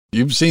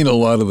You've seen a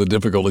lot of the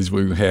difficulties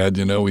we've had.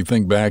 We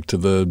think back to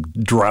the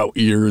drought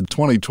year.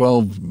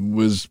 2012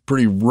 was a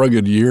pretty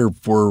rugged year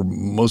for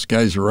most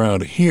guys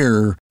around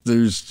here.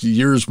 There's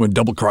years when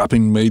double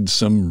cropping made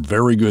some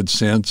very good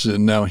sense,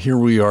 and now here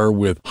we are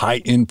with high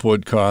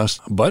input costs,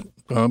 but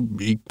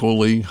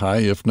equally high,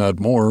 if not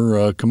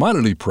more,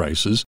 commodity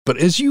prices. But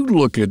as you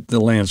look at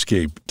the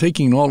landscape,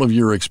 taking all of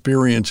your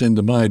experience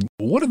into mind,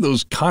 what are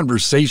those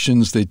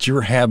conversations that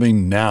you're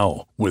having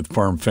now with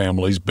farm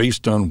families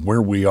based on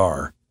where we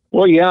are?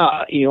 Well,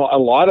 yeah, a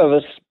lot of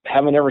us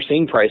haven't ever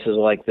seen prices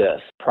like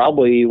this.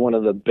 Probably one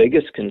of the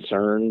biggest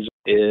concerns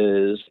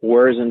is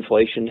where is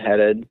inflation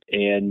headed?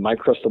 And my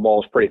crystal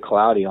ball is pretty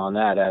cloudy on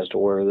that as to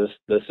where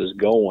this is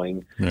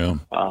going. Yeah.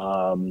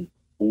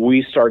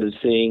 We started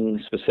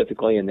seeing,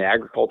 specifically in the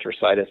agriculture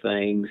side of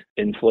things,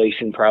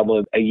 inflation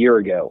probably a year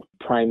ago.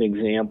 Prime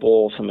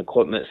example, some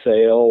equipment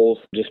sales,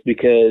 just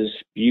because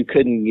you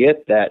couldn't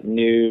get that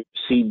new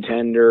seed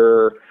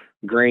tender,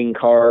 grain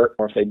cart,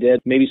 or if they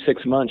did, maybe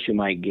 6 months you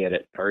might get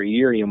it, or a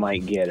year you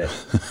might get it.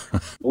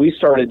 We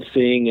started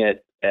seeing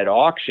it at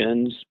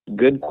auctions,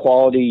 good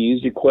quality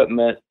used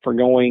equipment for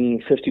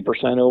going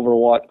 50% over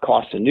what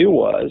cost of new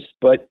was,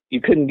 but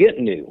you couldn't get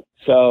new.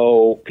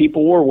 So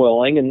people were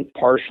willing, and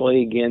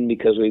partially, again,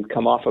 because we've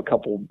come off a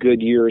couple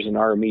good years in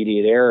our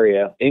immediate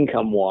area,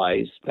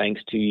 income-wise,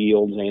 thanks to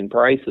yields and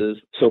prices.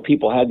 So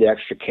people had the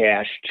extra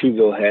cash to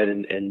go ahead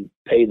and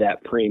pay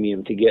that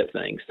premium to get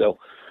things. So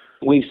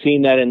we've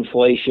seen that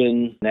inflation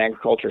in the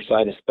agriculture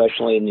side,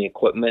 especially in the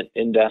equipment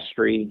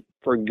industry,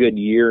 for a good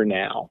year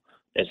now.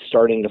 It's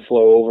starting to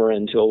flow over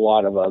into a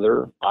lot of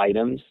other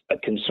items. A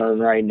concern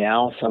right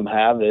now some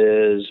have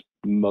is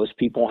most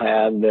people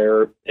have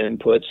their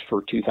inputs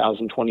for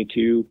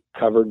 2022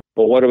 covered.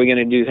 But what are we going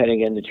to do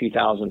heading into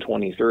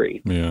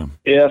 2023? Yeah.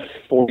 If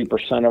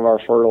 40% of our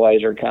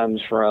fertilizer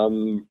comes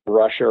from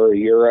Russia or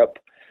Europe,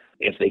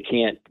 if they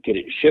can't get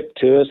it shipped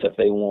to us, if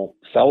they won't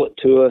sell it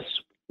to us,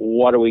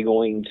 what are we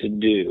going to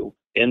do?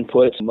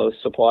 Inputs, most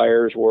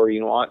suppliers were,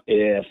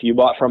 if you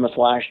bought from us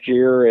last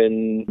year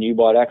and you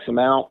bought X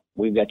amount,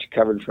 we've got you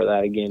covered for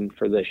that again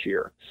for this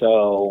year.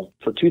 So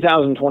for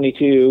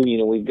 2022,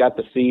 we've got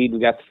the seed,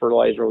 we've got the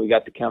fertilizer, we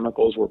got the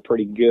chemicals, we're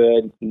pretty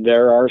good.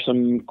 There are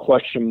some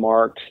question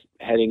marks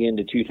heading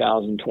into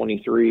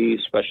 2023,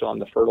 especially on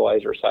the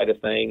fertilizer side of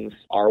things.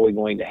 Are we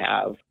going to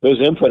have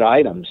those input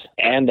items,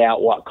 and at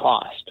what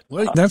cost?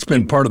 Well, that's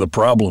been part of the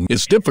problem.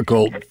 It's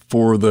difficult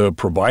for the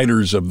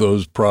providers of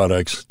those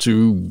products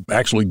to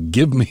actually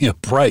give me a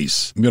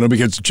price,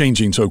 because it's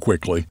changing so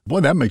quickly.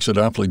 Boy, that makes it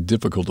awfully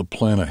difficult to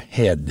plan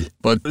ahead.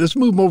 But let's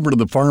move over to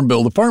the Farm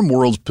Bill. The farm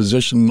world's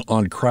position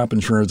on crop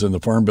insurance in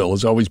the Farm Bill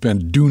has always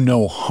been do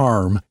no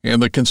harm.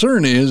 And the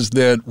concern is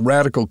that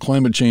radical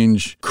climate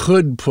change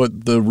could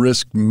put the risk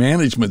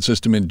management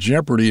system in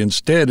jeopardy.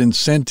 Instead,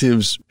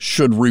 incentives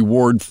should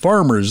reward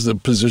farmers. The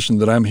position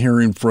that I'm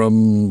hearing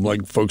from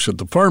folks at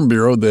the Farm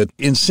Bureau, that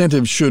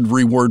incentives should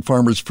reward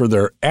farmers for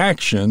their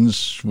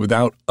actions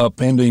without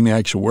upending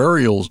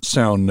actuarial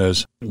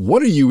soundness.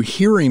 What are you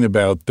hearing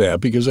about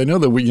that? Because I know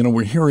that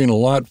we're hearing a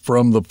lot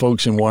from the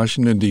folks in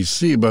Washington,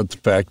 D.C. about the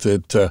fact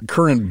that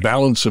current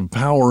balance of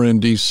power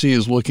in D.C.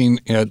 is looking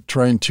at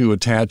trying to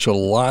attach a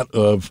lot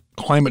of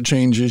climate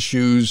change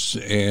issues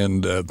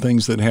and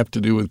things that have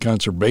to do with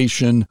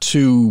conservation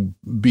to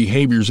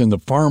behaviors in the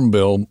Farm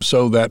Bill.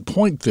 So that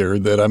point there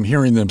that I'm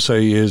hearing them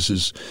say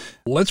is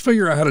let's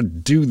figure out how to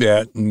do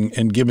that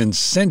and give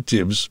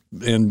incentives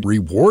and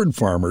reward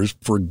farmers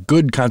for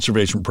good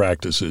conservation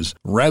practices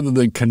rather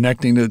than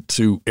connecting it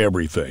to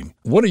everything.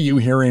 What are you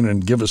hearing,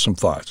 and give us some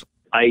thoughts?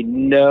 I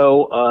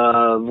know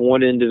of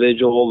one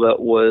individual that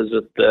was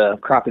at the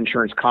crop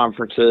insurance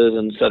conferences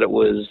and said it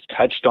was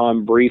touched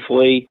on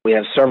briefly. We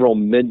have several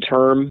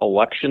midterm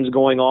elections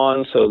going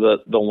on, so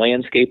the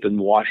landscape in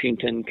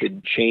Washington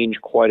could change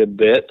quite a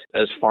bit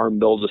as Farm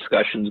Bill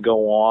discussions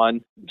go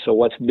on. So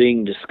what's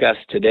being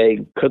discussed today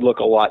could look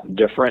a lot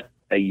different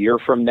a year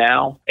from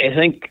now. I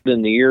think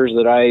in the years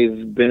that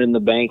I've been in the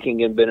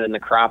banking and been in the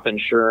crop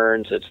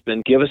insurance, it's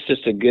been give us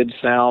just a good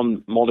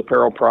sound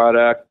multi-peril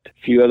product,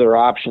 a few other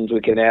options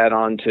we can add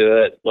on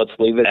to it. Let's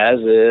leave it as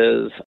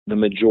is. The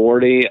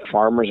majority of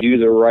farmers do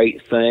the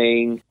right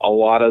thing. A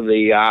lot of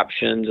the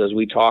options, as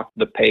we talked,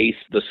 the PACE,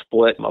 the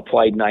split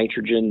applied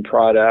nitrogen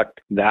product,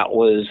 that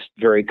was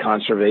very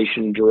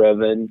conservation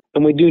driven.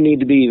 And we do need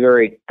to be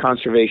very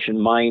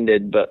conservation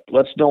minded, but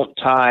let's don't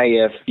tie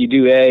if you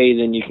do A,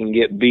 then you can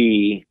get B.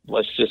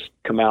 Let's just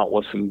come out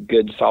with some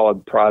good,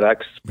 solid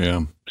products.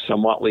 Yeah.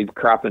 Somewhat leave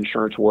crop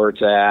insurance where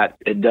it's at.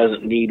 It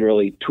doesn't need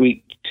really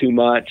tweak too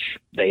much.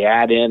 They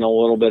add in a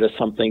little bit of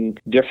something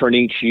different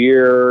each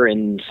year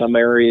in some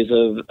areas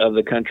of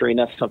the country. And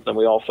that's something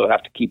we also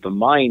have to keep in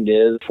mind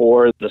is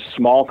for the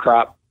small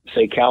crop,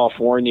 say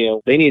California,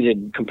 they need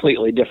a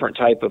completely different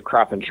type of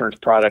crop insurance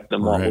product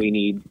than what we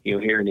need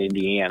here in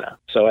Indiana.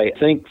 So I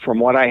think from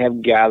what I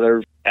have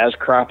gathered, as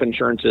crop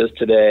insurance is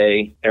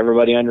today,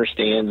 everybody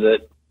understands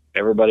it.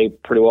 Everybody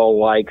pretty well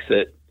likes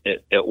it.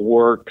 It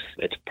works.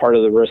 It's part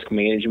of the risk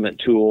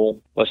management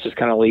tool. Let's just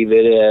kind of leave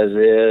it as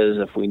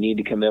is. If we need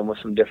to come in with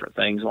some different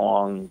things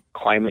along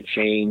climate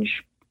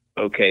change,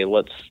 okay,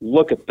 let's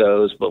look at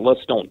those, but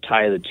let's don't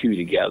tie the two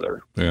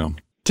together. Yeah.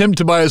 Tim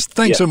Tobias,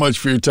 thanks so much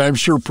for your time.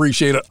 Sure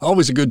appreciate it.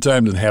 Always a good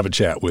time to have a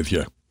chat with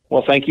you.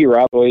 Well, thank you,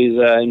 Rob. Always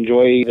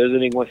enjoy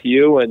visiting with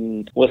you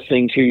and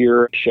listening to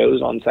your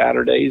shows on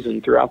Saturdays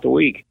and throughout the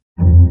week.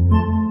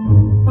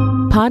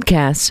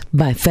 Podcasts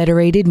by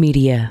Federated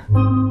Media.